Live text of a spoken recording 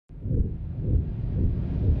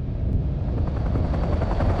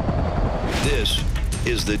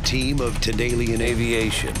is the team of Tenalian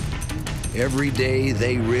Aviation. Every day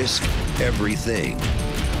they risk everything.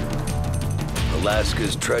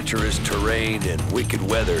 Alaska's treacherous terrain and wicked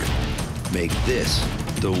weather make this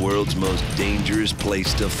the world's most dangerous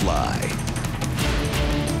place to fly.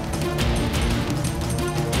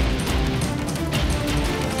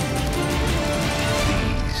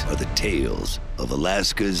 These are the tales of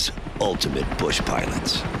Alaska's ultimate bush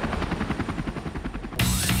pilots.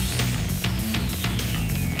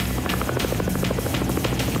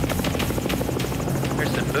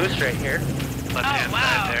 There's some moose right here. Left-hand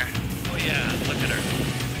side there. Oh yeah, look at her.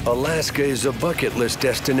 Alaska is a bucket list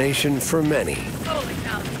destination for many. Holy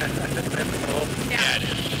cow. Yeah, it is.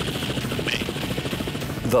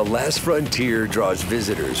 The Last Frontier draws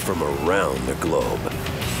visitors from around the globe.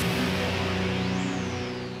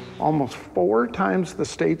 Almost 4 times the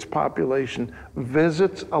state's population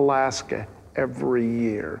visits Alaska every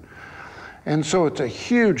year. And so it's a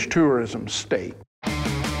huge tourism state.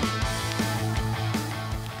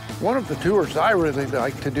 One of the tours I really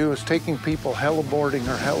like to do is taking people heliboarding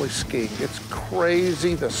or heli-skiing. It's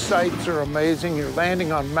crazy, the sights are amazing, you're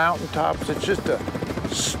landing on mountaintops. It's just a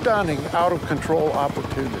stunning, out-of-control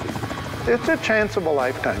opportunity. It's a chance of a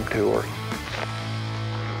lifetime tour.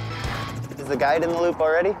 Is the guide in the loop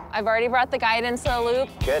already? I've already brought the guide into the loop.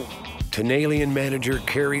 Good. Tenalian manager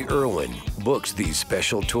Carrie Irwin books these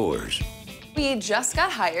special tours. We just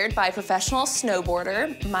got hired by professional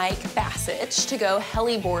snowboarder Mike Basich to go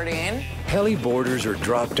heliboarding. Heliboarders are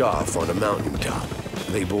dropped off on a mountaintop.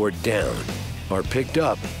 They board down, are picked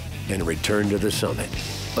up, and returned to the summit.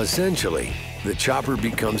 Essentially, the chopper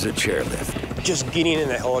becomes a chairlift. Just getting in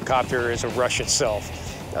the helicopter is a rush itself.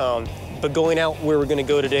 But going out where we're gonna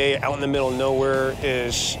go today, out in the middle of nowhere,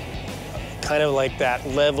 is kind of like that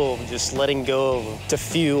level of just letting go to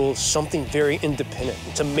feel something very independent.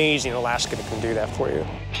 It's amazing Alaska can do that for you.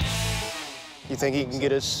 You think you can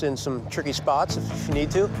get us in some tricky spots if you need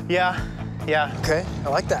to? Yeah. Okay, I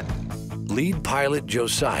like that. Lead pilot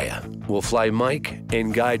Josiah will fly Mike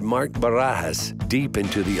and guide Mark Barajas deep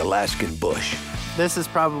into the Alaskan bush. This is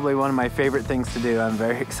probably one of my favorite things to do. I'm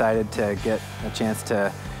very excited to get a chance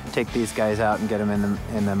to take these guys out and get them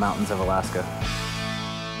in the mountains of Alaska.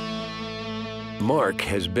 Mark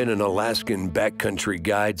has been an Alaskan backcountry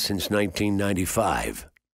guide since 1995.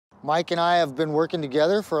 Mike and I have been working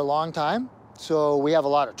together for a long time, so we have a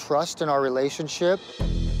lot of trust in our relationship.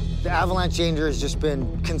 The avalanche danger has just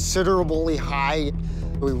been considerably high.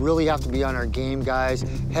 We really have to be on our game, guys.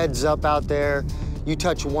 Heads up out there. You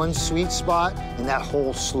touch one sweet spot, and that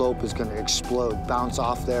whole slope is gonna explode, bounce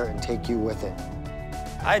off there, and take you with it.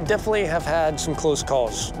 I definitely have had some close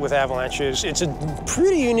calls with avalanches. It's a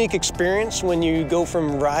pretty unique experience when you go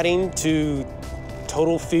from riding to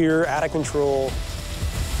total fear, out of control.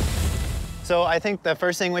 So I think the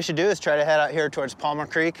first thing we should do is try to head out here towards Palmer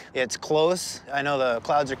Creek. It's close. I know the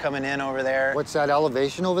clouds are coming in over there. What's that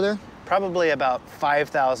elevation over there? Probably about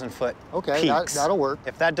 5,000 foot Okay, peaks. that'll work.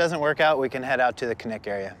 If that doesn't work out, we can head out to the Knik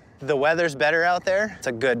area. The weather's better out there. It's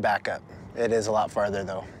a good backup. It is a lot farther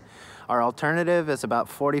though. Our alternative is about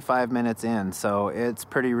 45 minutes in, so it's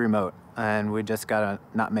pretty remote, and we just gotta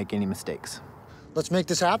not make any mistakes. Let's make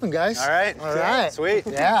this happen, guys. All right. Sweet.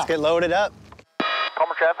 Yeah. Let's get loaded up.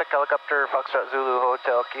 Palmer traffic, helicopter, Foxtrot Zulu,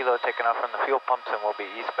 Hotel Kilo, taking off from the fuel pumps and we'll be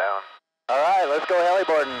eastbound. All right, let's go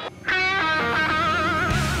heliboarding.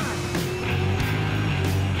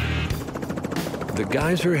 The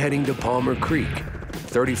guys are heading to Palmer Creek,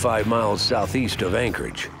 35 miles southeast of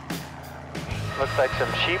Anchorage. Looks like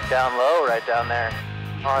some sheep down low right down there.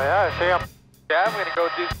 Oh yeah, I see them. Yeah, I'm gonna go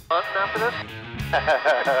do some hunting after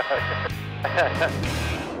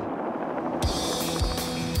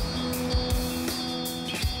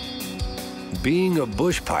this. Being a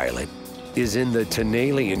bush pilot is in the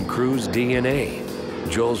Tenalian crew's DNA.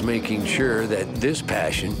 Joel's making sure that this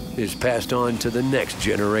passion is passed on to the next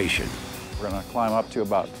generation. We're gonna climb up to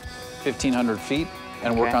about 1,500 feet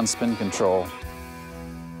and work on spin control.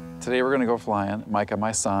 Today we're gonna go flying. Micah,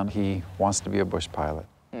 my son, he wants to be a bush pilot.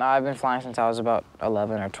 No, I've been flying since I was about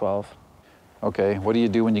 11 or 12. Okay, what do you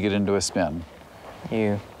do when you get into a spin?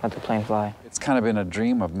 You let the plane fly. It's kind of been a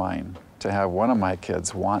dream of mine to have one of my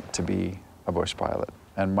kids want to be a bush pilot.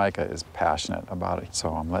 And Micah is passionate about it, so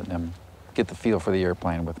I'm letting him get the feel for the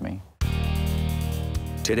airplane with me.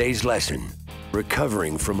 Today's lesson,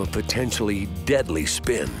 recovering from a potentially deadly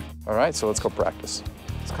spin. All right, so let's go practice.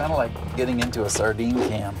 It's kind of like getting into a sardine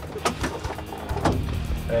can.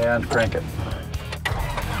 And crank it.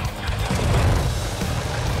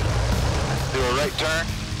 Do a right turn,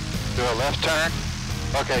 do a left turn.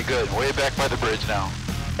 Okay, good. Way back by the bridge now.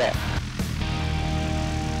 Okay.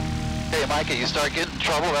 Hey, Micah, you start getting in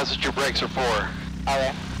trouble, that's what your brakes are for.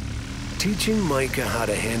 Okay. Teaching Micah how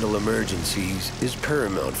to handle emergencies is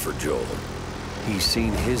paramount for Joel. He's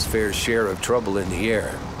seen his fair share of trouble in the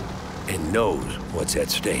air and knows what's at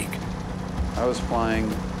stake. I was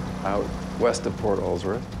flying out west of Port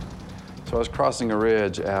Ellsworth, so I was crossing a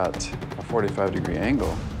ridge at a 45-degree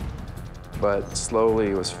angle, but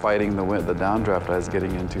slowly was fighting the wind, the downdraft I was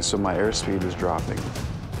getting into, so my airspeed was dropping.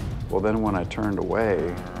 Well, then when I turned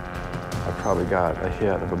away, I probably got a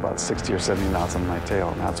hit of about 60 or 70 knots on my tail,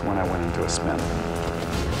 and that's when I went into a spin.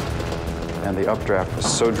 And the updraft was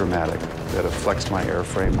so dramatic that it flexed my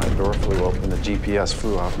airframe, my door flew open, the GPS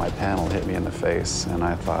flew off my panel, hit me in the face, and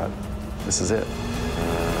I thought, this is it.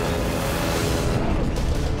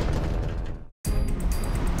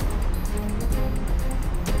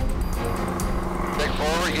 Take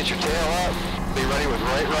forward, get your tail up. Be ready with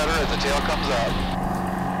right rudder as the tail comes up.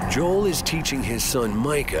 Joel is teaching his son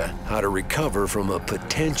Micah how to recover from a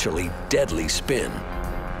potentially deadly spin.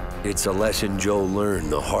 It's a lesson Joel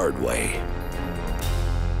learned the hard way.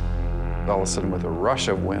 All of a sudden, with a rush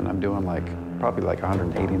of wind, I'm doing probably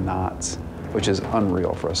 180 knots, which is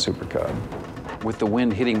unreal for a Super Cub. With the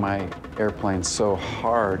wind hitting my airplane so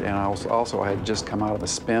hard, and I had just come out of a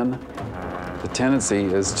spin, the tendency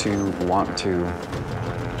is to want to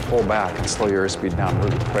pull back and slow your airspeed down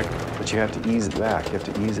really quick, but you have to ease it back. You have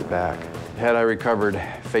to ease it back. Had I recovered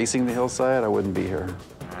facing the hillside, I wouldn't be here.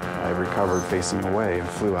 I recovered facing away and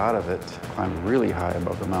flew out of it, climbed really high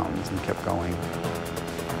above the mountains and kept going.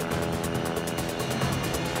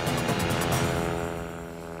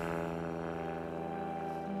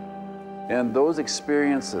 And those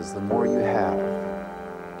experiences, the more you have,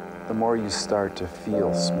 the more you start to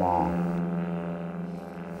feel small.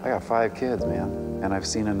 I got 5 kids, man, and I've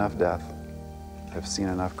seen enough death. I've seen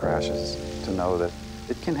enough crashes to know that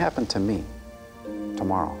it can happen to me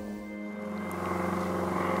tomorrow.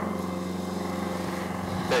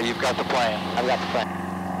 There, you've got the plane. I've got the plane.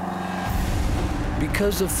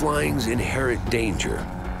 Because of flying's inherent danger,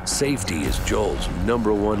 safety is Joel's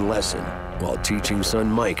 #1 lesson while teaching son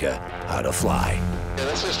Micah how to fly. Yeah,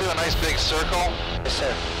 let's just do a nice big circle. Yes,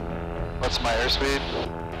 sir. What's my airspeed?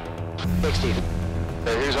 60.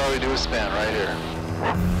 Okay, here's all we do is spin right here.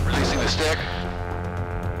 Releasing the stick.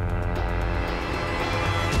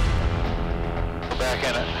 Go back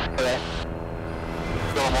in it. Okay.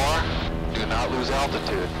 A little more. Do not lose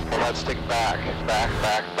altitude. Pull that stick back, back,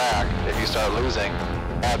 back, back. If you start losing,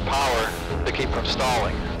 add power to keep from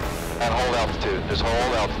stalling. And hold altitude. Just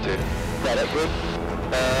hold altitude. Got it, good.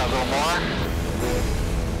 A little more.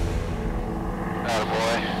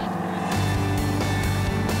 Attaboy.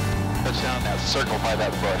 Touch down that circle by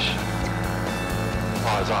that bush.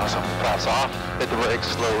 Oh, that's awesome. Flaps off. Hit the brakes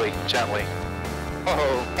slowly, gently.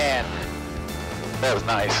 Oh, and that was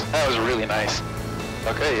nice. That was really nice.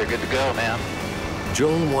 Okay, you're good to go, man.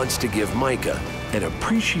 Joel wants to give Micah an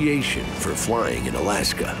appreciation for flying in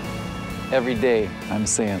Alaska. Every day, I'm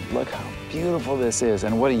saying, look how beautiful this is.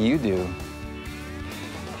 And what do?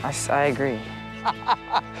 I agree.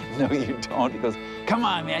 No, you don't. He goes, come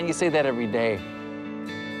on, man, you say that every day.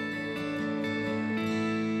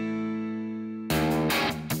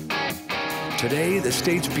 Today, the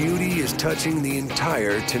state's beauty is touching the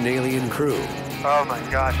entire Tenalian crew. Oh my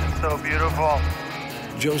gosh, it's so beautiful.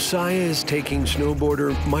 Josiah is taking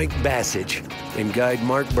snowboarder Mike Basich and guide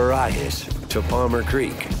Mark Barajas to Palmer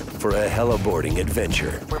Creek for a heliboarding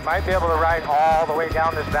adventure. We might be able to ride all the way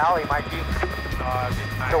down this valley, Mikey.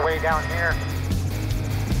 The way down here.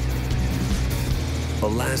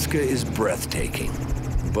 Alaska is breathtaking,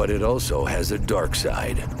 but it also has a dark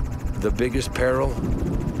side. The biggest peril?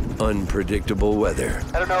 Unpredictable weather.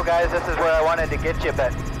 I don't know, guys, this is where I wanted to get you,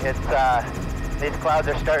 but it's, these clouds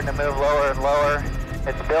are starting to move lower and lower.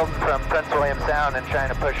 It's building from Prince William Sound and trying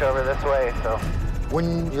to push over this way, so.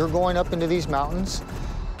 When you're going up into these mountains,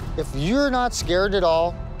 if you're not scared at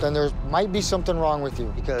all, then there might be something wrong with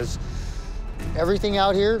you, because everything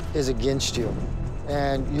out here is against you.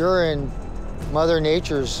 And you're in Mother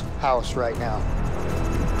Nature's house right now.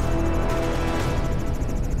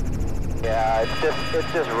 Yeah,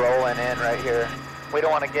 it's just rolling in right here. We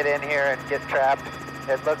don't want to get in here and get trapped.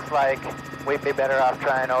 It looks like we'd be better off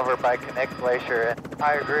trying over by Connect Glacier.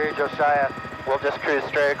 I agree, Josiah. We'll just cruise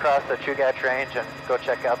straight across the Chugach Range and go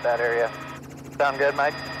check out that area. Sound good,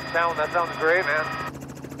 Mike? That sounds great, man.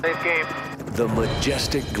 Safe game. The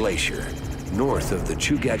majestic glacier, north of the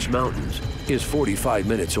Chugach Mountains, is 45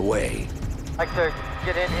 minutes away. I'd like to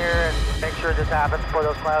get in here and make sure this happens before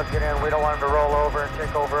those clouds get in. We don't want them to roll over and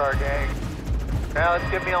take over our day. Now let's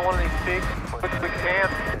get me on one of these peaks as quick as we can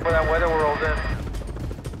before that weather rolls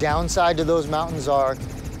in. Downside to those mountains are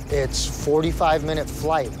It's 45-minute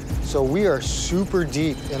flight. So we are super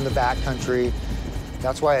deep in the backcountry.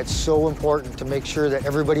 That's why it's so important to make sure that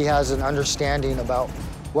everybody has an understanding about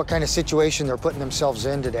what kind of situation they're putting themselves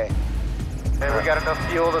in today. Hey, we got enough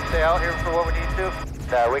fuel to stay out here for what we need to?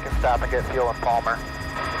 Yeah, we can stop and get fuel in Palmer.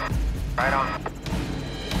 Right on.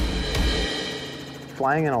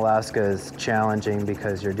 Flying in Alaska is challenging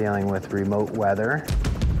because you're dealing with remote weather.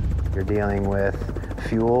 You're dealing with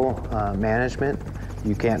fuel management.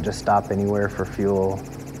 You can't just stop anywhere for fuel.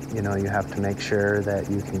 You know, you have to make sure that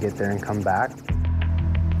you can get there and come back.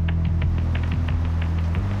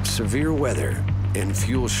 Severe weather and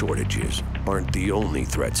fuel shortages aren't the only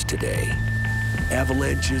threats today.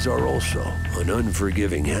 Avalanches are also an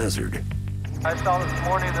unforgiving hazard. I saw this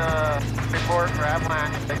morning the report for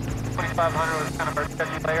avalanche. 2,500 was kind of our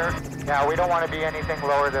sketchy layer. Yeah, we don't want to be anything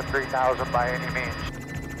lower than 3,000 by any means.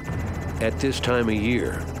 At this time of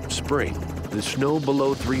year, spring, the snow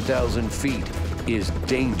below 3,000 feet is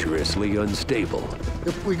dangerously unstable.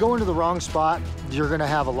 If we go into the wrong spot, you're gonna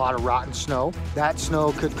have a lot of rotten snow. That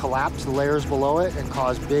snow could collapse the layers below it and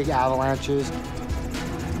cause big avalanches.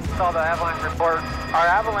 Saw the avalanche report. Our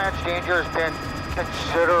avalanche danger has been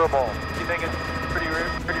considerable. You think it's pretty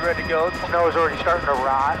ready to go? The snow is already starting to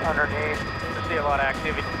rot underneath. We'll see a lot of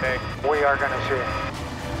activity today. We are gonna see it.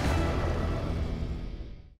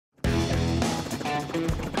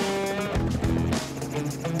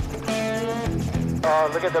 Oh,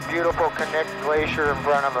 look at the beautiful Knik Glacier in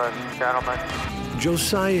front of us, gentlemen.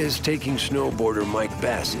 Josiah is taking snowboarder Mike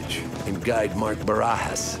Basich and guide Mark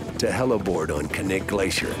Barajas to heliboard on Knik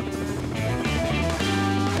Glacier.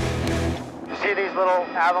 You see these little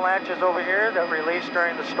avalanches over here that released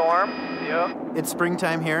during the storm? Yep. It's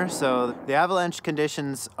springtime here, so the avalanche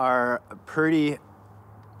conditions are pretty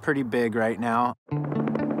big right now.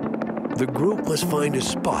 The group must find a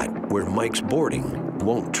spot where Mike's boarding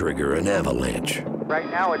won't trigger an avalanche. Right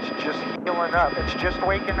now, it's just healing up. It's just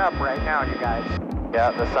waking up right now, you guys.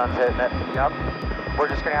 Yeah, the sun's hitting it. Yep. We're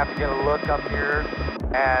just gonna have to get a look up here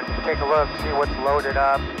and take a look, see what's loaded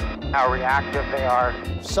up, how reactive they are.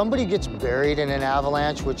 If somebody gets buried in an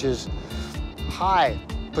avalanche, which is high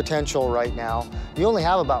potential right now, you only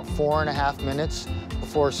have about 4.5 minutes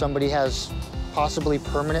before somebody has possibly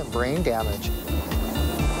permanent brain damage.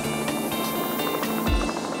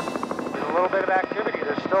 There's a little bit of activity.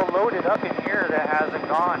 There's still loaded up in here that hasn't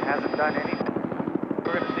gone, hasn't done anything.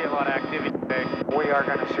 We're going to see a lot of activity today. We are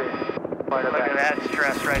going to see quite a bit. Look at that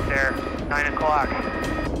stress right there, 9 o'clock.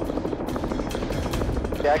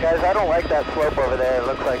 Yeah, guys, I don't like that slope over there. It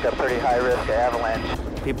looks like a pretty high risk of avalanche.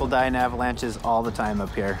 People die in avalanches all the time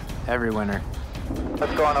up here, every winter.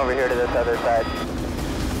 Let's go on over here to this other side.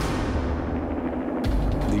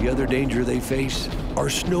 The other danger they face are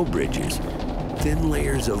snow bridges, thin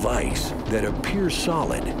layers of ice that appear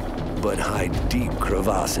solid but hide deep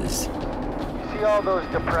crevasses. See all those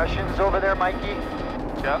depressions over there, Mikey?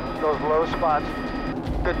 Yep. Those low spots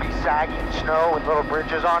could be sagging snow with little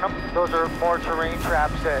bridges on them. Those are more terrain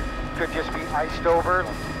traps that could just be iced over.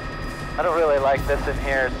 I don't really like this in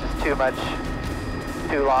here. It's just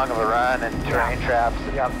too long of a run and terrain traps.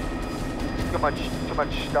 Yep. Too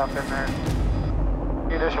much stuff in there.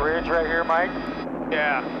 See this ridge right here, Mike?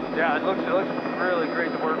 Yeah, it looks really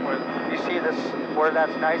great to work with. You see this, where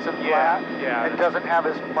that's nice and flat? Yeah. It doesn't have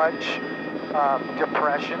as much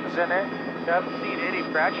depressions in it. You haven't seen any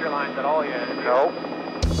fracture lines at all yet. Nope.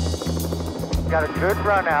 Got a good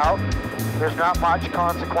run out. There's not much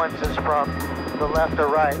consequences from the left or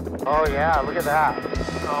right. Oh yeah, look at that.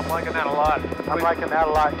 Oh, I'm liking that a lot. I'm liking that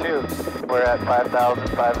a lot too. We're at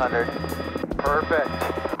 5,500. Perfect.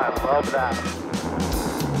 I love that.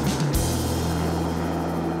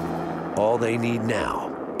 All they need now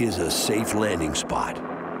is a safe landing spot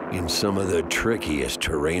in some of the trickiest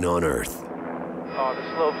terrain on Earth. Oh, the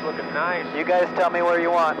slope's looking nice. You guys tell me where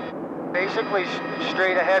you want. Basically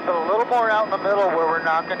straight ahead, but a little more out in the middle where we're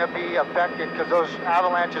not going to be affected because those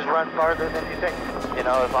avalanches run farther than you think. You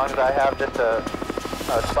know, as long as I have just a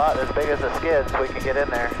spot as big as the skids, we can get in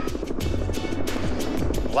there.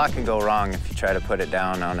 A lot can go wrong if you try to put it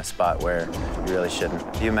down on a spot where you really shouldn't.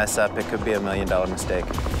 If you mess up, it could be $1 million mistake.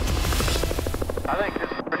 I think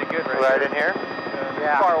this is pretty good right in here.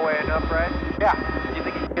 Yeah. Far away enough, right? Yeah. You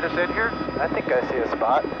think you can get us in here? I think I see a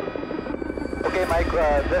spot. Okay, Mike,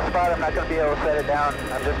 this spot I'm not going to be able to set it down.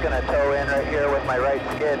 I'm just going to tow in right here with my right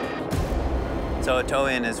skid. So a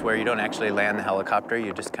tow-in is where you don't actually land the helicopter.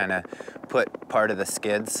 You just kind of put part of the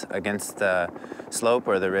skids against the slope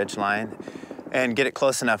or the ridge line and get it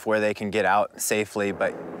close enough where they can get out safely,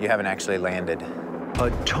 but you haven't actually landed.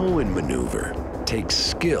 A tow-in maneuver takes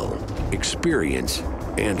skill, experience,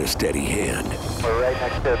 and a steady hand. We're right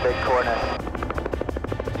next to a big cornice.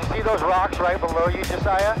 You see those rocks right below you,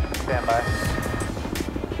 Josiah? Stand by.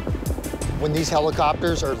 When these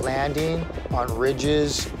helicopters are landing on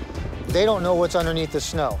ridges, they don't know what's underneath the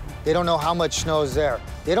snow. They don't know how much snow is there.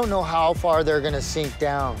 They don't know how far they're gonna sink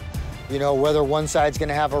down. You know, whether one side's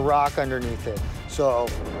gonna have a rock underneath it. So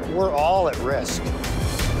we're all at risk.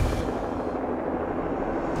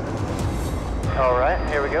 All right,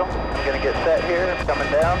 here we go. I'm gonna get set here,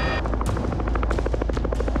 coming down.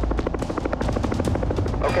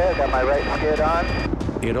 Okay, I got my right skid on.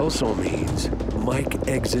 It also means Mike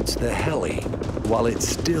exits the heli while it's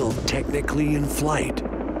still technically in flight.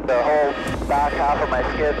 The whole back half of my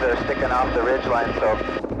skids are sticking off the ridgeline, so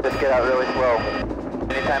just get out really slow.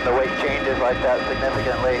 Anytime the weight changes like that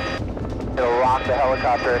significantly, it'll rock the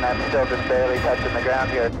helicopter, and I'm still just barely touching the ground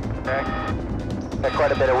here. Okay. Got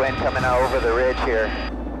quite a bit of wind coming out over the ridge here.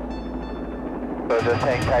 So just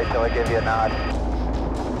hang tight till I give you a nod.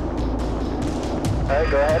 All right,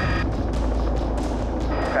 go ahead.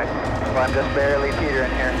 Okay. Well, I'm just barely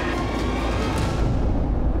teetering here.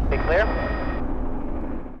 Be clear?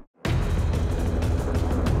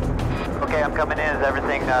 Okay, I'm coming in. Is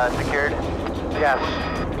everything secured? Yes.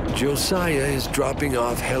 Josiah is dropping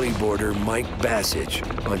off heliboarder Mike Basich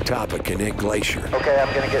on top of Connect Glacier. Okay,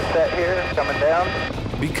 I'm gonna get set here, coming down.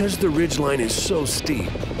 Because the ridgeline is so steep,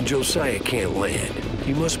 Josiah can't land.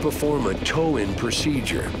 He must perform a toe-in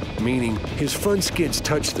procedure, meaning his front skids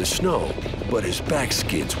touch the snow, but his back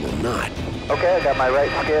skids will not. Okay, I got my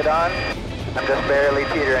right skid on. I'm just barely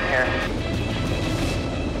teetering here.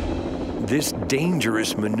 This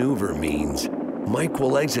dangerous maneuver means Mike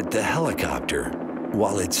will exit the helicopter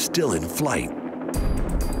while it's still in flight.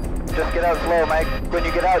 Just get out slow, Mike. When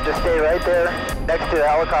you get out, just stay right there next to the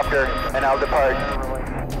helicopter, and I'll depart.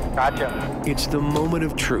 Gotcha. It's the moment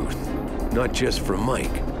of truth, not just for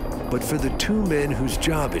Mike, but for the two men whose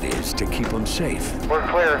job it is to keep him safe. We're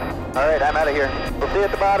clear. All right, I'm out of here. We'll see you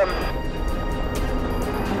at the bottom.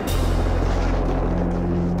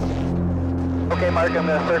 Okay, Mark, I'm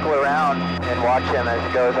gonna circle around and watch him as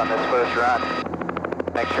he goes on this first run.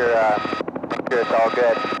 Make sure it's all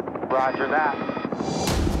good. Roger that.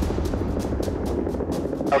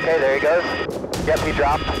 Okay, there he goes. Yep, he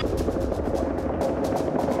dropped.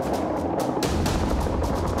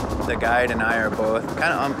 The guide and I are both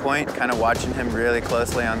kind of on point, kind of watching him really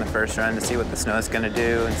closely on the first run to see what the snow is going to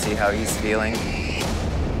do and see how he's feeling.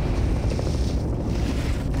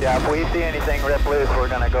 Yeah, if we see anything rip loose, we're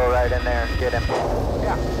going to go right in there and get him.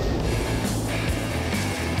 Yeah.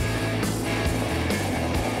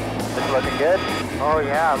 It's looking good? Oh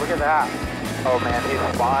yeah, look at that. Oh man, he's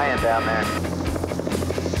flying down there.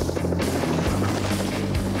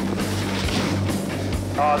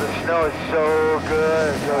 Oh, the snow is so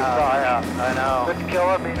good, Josiah. I know. It's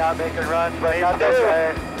killing me not making runs, but that's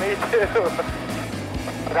okay. Me too.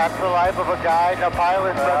 That's the life of a guide and a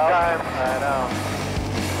pilot sometimes. I know.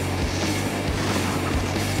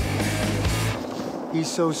 He's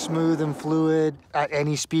so smooth and fluid. At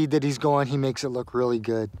any speed that he's going, he makes it look really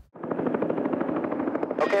good.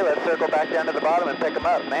 Okay, let's circle back down to the bottom and pick him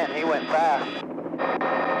up. Man, he went fast.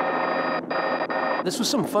 This was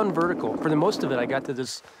some fun vertical. For the most of it, I got to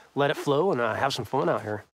just let it flow and have some fun out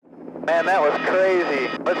here. Man, that was crazy.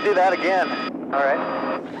 Let's do that again. All right.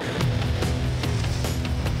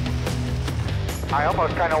 I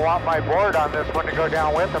almost kind of want my board on this one to go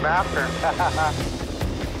down with him after.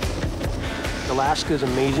 Alaska is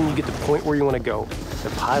amazing. You get to the point where you want to go.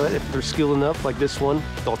 The pilot, if they're skilled enough, like this one,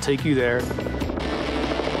 they'll take you there.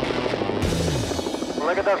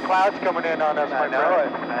 Look at those clouds coming in on us. I know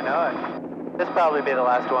it. I know it. This will probably be the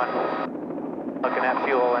last one. Looking at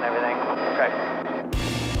fuel and everything. Okay.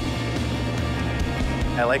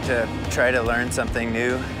 I like to try to learn something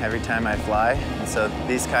new every time I fly. And so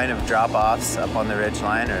these kind of drop-offs up on the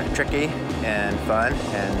ridgeline are tricky and fun.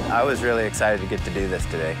 And I was really excited to get to do this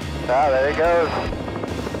today. Ah, there he goes.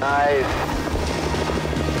 Nice.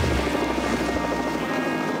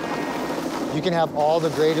 You can have all the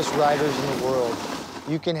greatest riders in the world.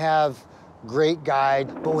 You can have great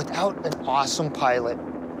guide, but without an awesome pilot,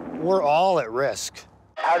 we're all at risk.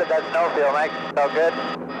 How did that snow feel, Mike? Felt good?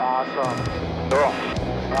 Awesome. Cool.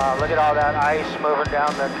 Look at all that ice moving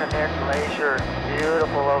down the Connect Glacier.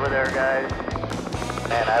 Beautiful over there, guys.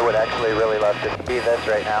 Man, I would actually really love to see this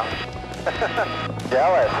right now.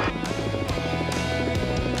 Jealous.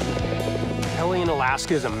 Heli in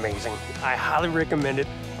Alaska is amazing. I highly recommend it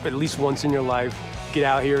at least once in your life. Get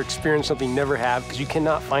out here, experience something you never have, because you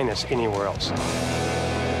cannot find this anywhere else.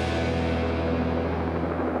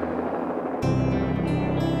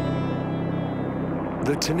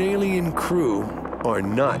 The Tenalian crew are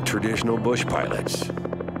not traditional bush pilots.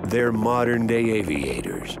 They're modern-day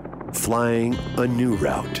aviators, flying a new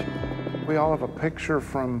route. We all have a picture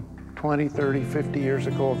from 20, 30, 50 years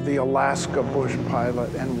ago of the Alaska bush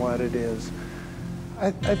pilot and what it is.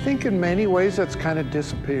 I think in many ways that's kind of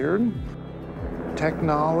disappeared.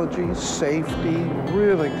 Technology, safety,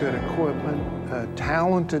 really good equipment,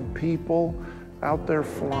 talented people out there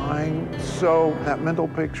flying. So that mental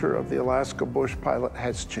picture of the Alaska bush pilot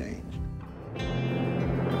has changed.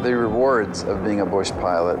 The rewards of being a bush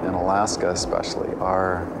pilot in Alaska especially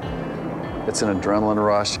are, it's an adrenaline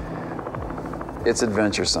rush. It's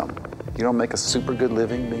adventuresome. You don't make a super good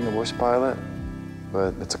living being a bush pilot,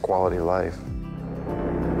 but it's a quality of life.